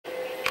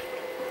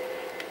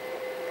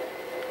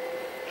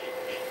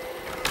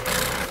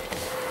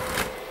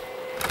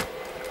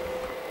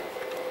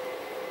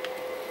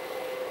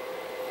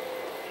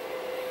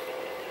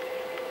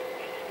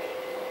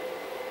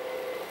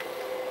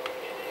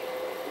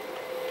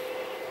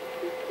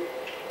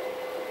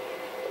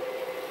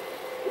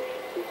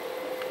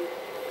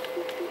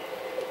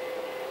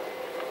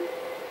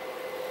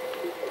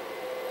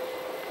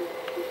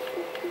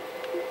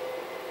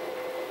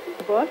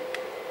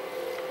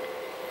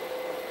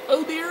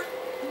Oh dear.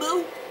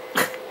 No.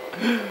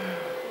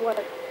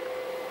 What?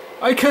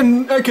 I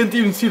can't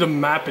even see the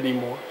map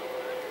anymore.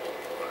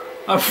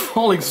 I'm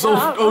falling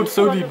so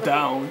so deep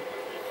down.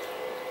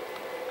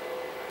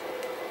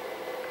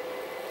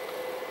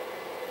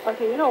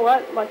 Okay, you know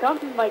what? Like I'm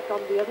like on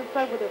the other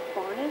side where the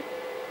spawn is.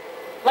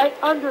 Right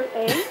under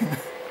A.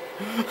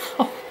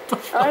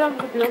 Right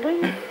under the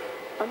building.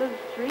 Under the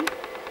street.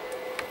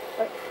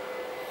 Like,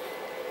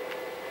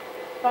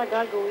 if I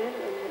gotta go in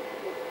and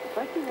if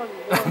I can run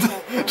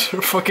more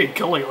You're fucking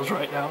killing us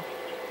right now.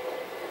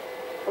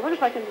 I wonder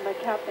if I can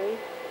like cap A.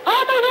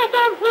 Oh my god,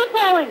 I'm free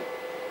falling!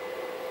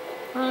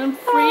 I'm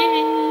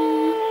free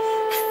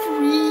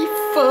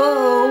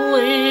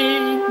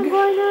falling.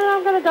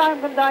 I'm gonna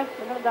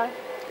die.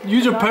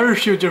 Use your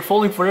parachute. You're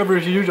falling forever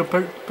if you use your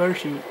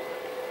parachute.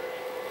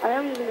 I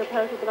am using a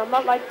parachute, but I'm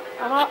not like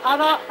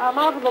I'm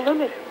out of the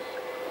limit.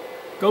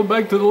 Go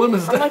back to the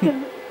limits. I'm like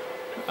in.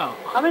 Oh.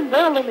 I'm in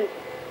their limit.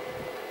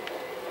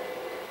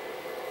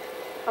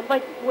 I'm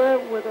like where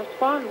the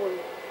spawn was.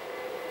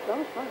 That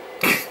was fun.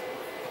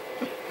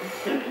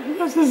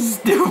 This is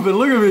stupid.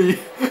 Look at me.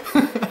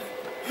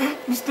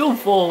 I'm still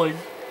falling.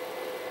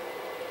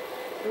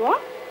 You are?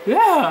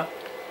 Yeah.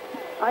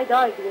 I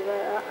died because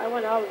I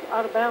went out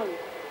of bounds.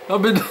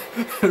 I've been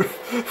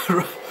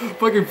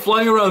fucking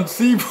flying around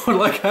sea for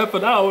like half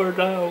an hour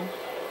now.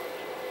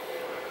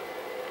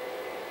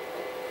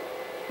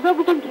 So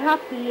we can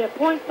cap the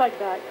points like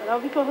that, and that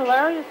would be so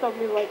hilarious. I'll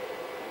be like.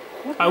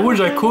 I wish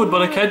I could,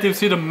 but I can't even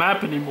see the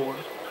map anymore.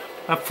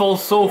 I fall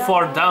so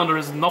far down. There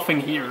is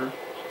nothing here.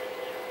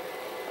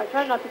 I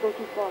try not to go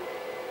too far.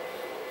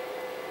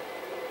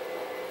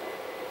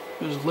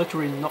 There's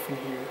literally nothing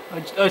here.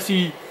 I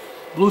see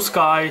blue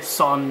sky,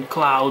 sun,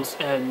 clouds,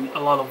 and a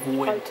lot of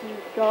wind.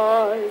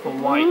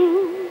 From white.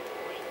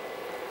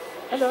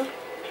 Hello. We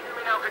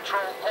now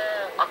control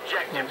all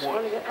objectives. I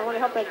want to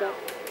help that guy.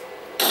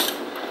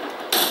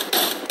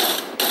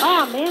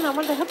 Ah man, I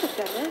wanted to help this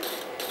guy, man.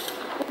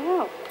 What the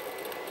hell?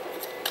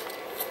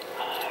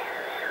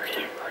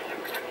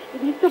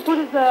 Did he still put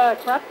his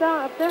crap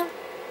down up there?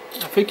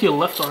 I think he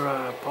left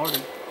our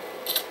party.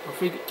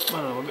 I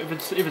don't know if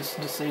it's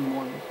the same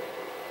one.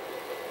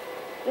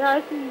 Yeah,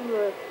 I see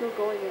you still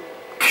going in.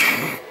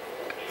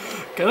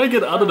 Can I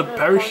get out of the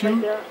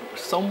parachute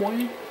some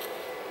way?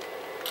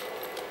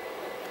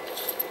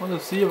 I want to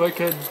see if I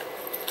can.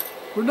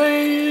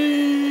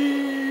 Grenade!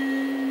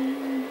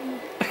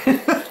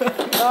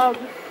 Oh,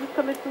 just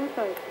commit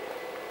suicide.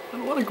 I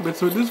don't want to commit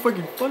suicide. This is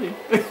fucking funny.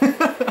 I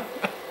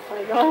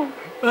know.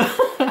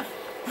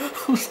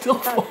 I'm still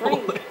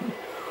falling.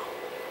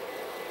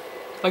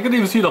 I can't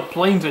even see the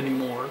planes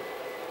anymore.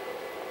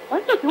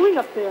 What are you doing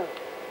up there?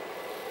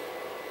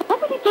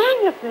 What are you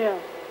doing up there?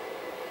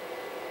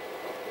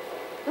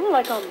 They were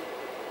like oh,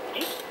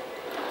 this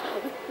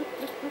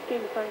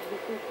game is starting to be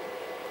freaky.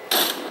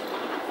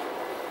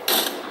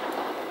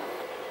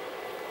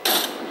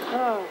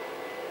 Oh,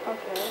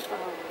 okay.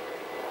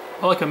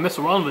 Well, I can mess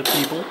around with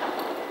people.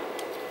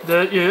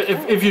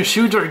 If you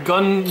shoot your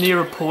gun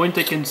near a point,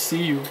 they can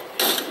see you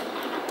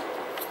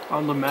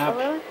on the map. Oh,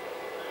 really?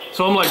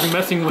 So I'm like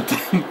messing with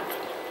them.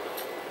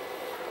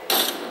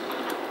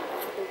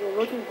 They're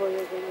looking for you.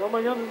 Saying, oh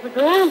my god, it's a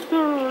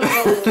gangster!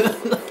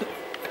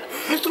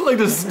 It's like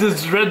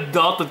this red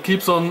dot that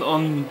keeps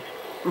on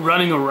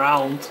running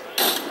around.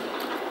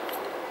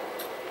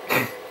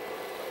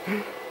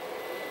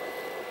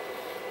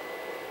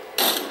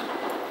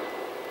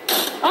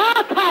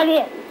 Oh, cut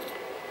it!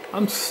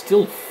 I'm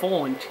still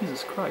falling.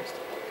 Jesus Christ.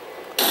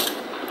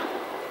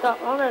 So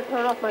I'm gonna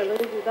turn off my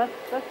laser. That's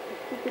the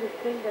stupidest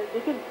thing that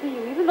they can see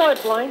you. Even though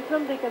it blinds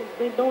them, they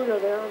know you're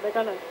there. They're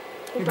gonna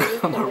take a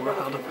risk. I'm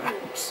out of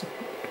apps.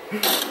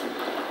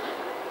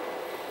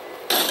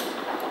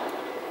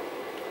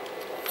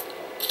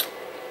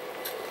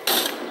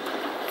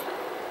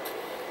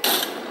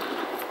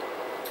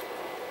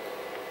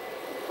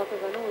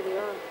 Fuckers, I know where they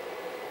are.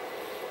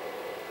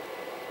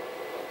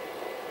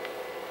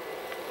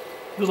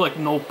 There's like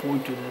no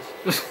point to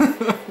this.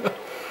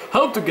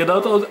 How to get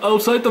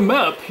outside the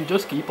map? You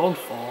just keep on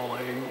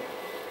falling.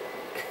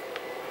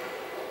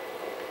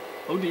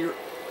 Oh dear.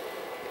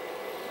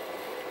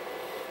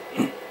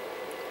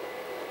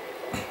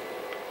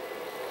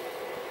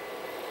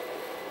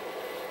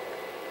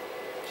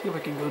 See if I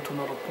can go to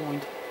another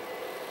point.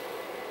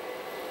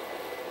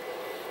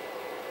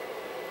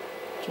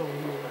 It's over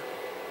here.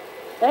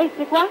 Hey,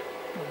 c'est quoi?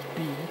 That's B.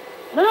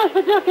 Non, je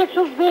veux dire quelque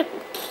chose vite.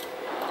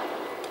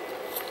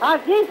 Ah,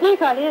 viens ici,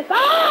 Colin.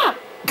 Ah!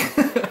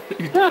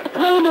 Putain,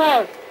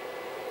 Claymore!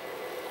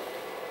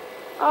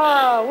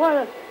 Ah, what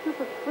a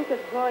stupid freaking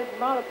droid.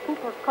 Amount of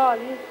pooper Colin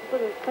to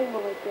put a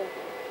Claymore right there.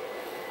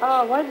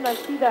 Ah, why didn't I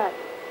see that?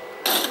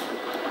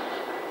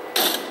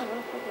 Oh, what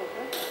the fuck is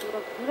that? You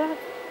want to do that?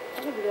 I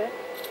can do that.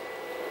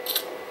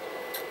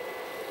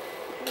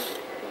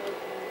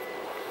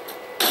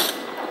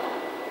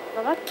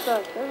 Now that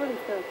sucks. That really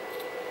sucks.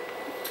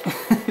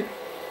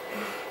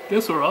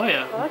 Guess where I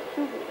am? Oh, that's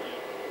stupid.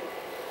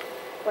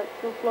 What,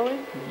 still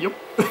floating? Yep.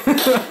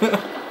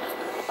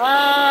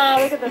 Ah,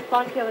 look at the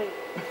spawn killing.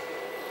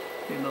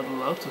 You're not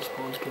allowed to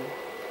spawn kill.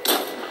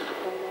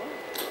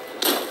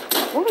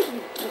 What did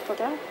you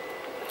fucker?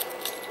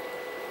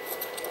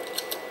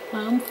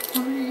 I'm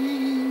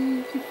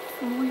free,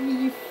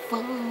 free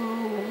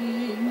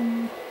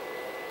falling.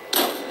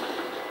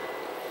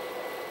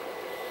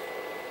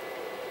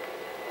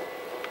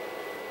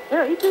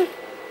 Here, eat this.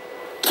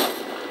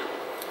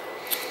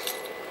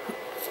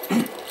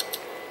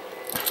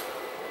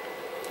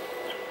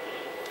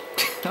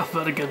 I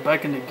better get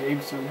back in the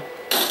game soon.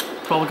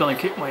 Probably gonna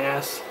kick my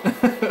ass.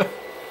 Yeah,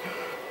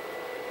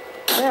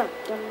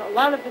 done a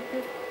lot of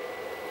biscuits.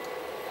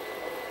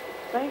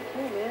 Thank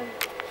you, man.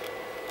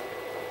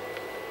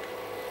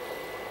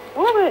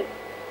 Move it!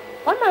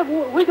 Why am I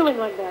wiggling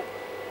like that?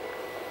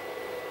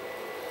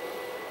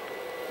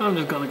 I'm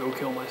just gonna go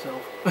kill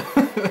myself.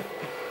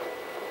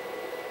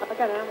 I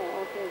got ammo.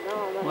 Okay,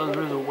 now I'm not. Well,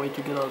 there is a way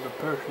to get out of the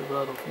parachute,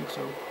 but I don't think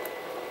so.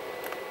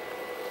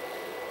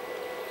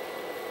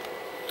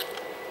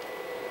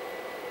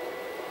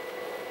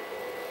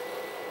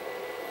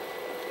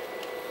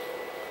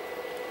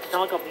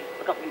 Now I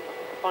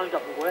finally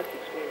got my work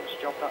experience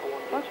job that I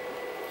wanted. What?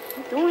 What are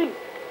you doing?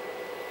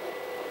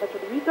 That's a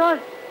retard.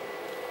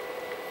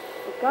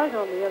 The guy's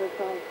on the other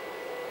side.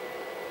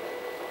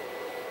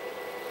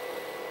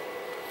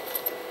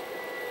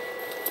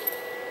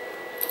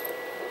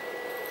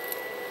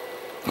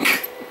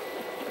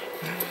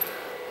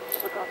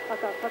 Fuck off,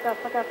 fuck off, fuck off,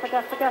 fuck off, fuck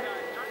off, fuck off.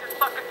 Turn this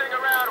fucking thing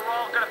around or we're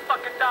all gonna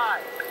fucking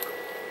die.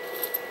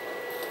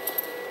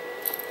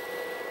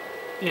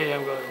 Yeah,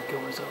 I'm gonna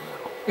kill myself now.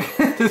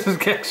 This is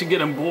actually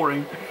getting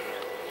boring.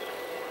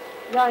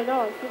 Yeah, I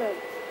know, I see that.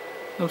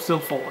 I'm still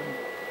falling.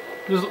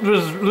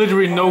 There's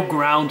literally no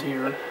ground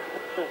here.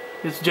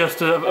 It's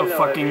just a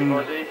fucking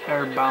everybody.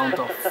 airbound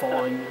of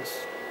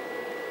fallingness.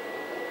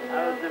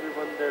 How's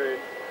everyone doing?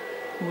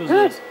 Who is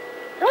Good. this?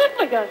 Oh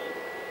my gosh.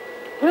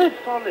 Good.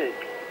 Sonic.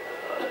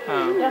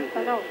 Oh, Yes,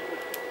 I know.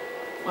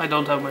 I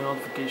don't have my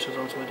notifications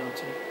on, so I don't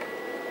see.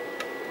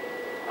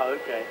 Oh,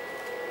 okay.